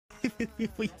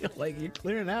Like, you're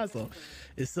clearing an asshole.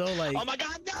 It's so like. Oh my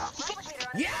god, no!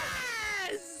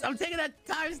 Yes! I'm taking that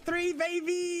 ×3,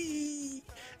 baby!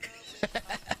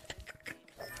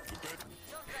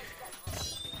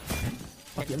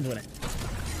 Fuck it, I'm doing it.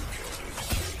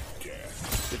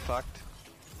 Get fucked.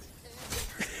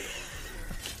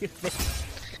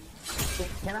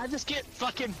 Can I just get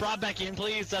fucking brought back in,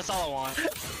 please? That's all I want.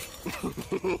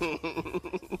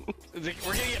 We're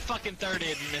gonna get fucking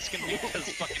thirded, and it's gonna be because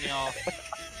fucking y'all.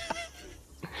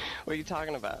 What are you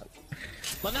talking about?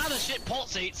 But now the shit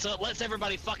pulsates, so it lets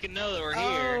everybody fucking know that we're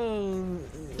here. Oh.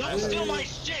 Don't steal my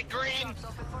shit, Green!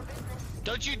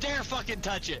 Don't you dare fucking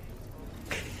touch it.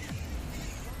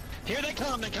 Here they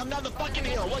come down the fucking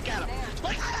hill, look at them!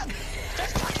 Look at them! They're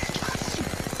fucking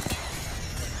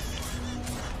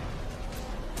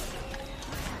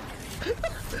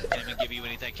Can't even give you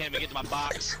anything, can't even get to my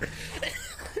box.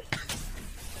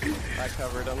 I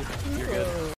covered him. You're good.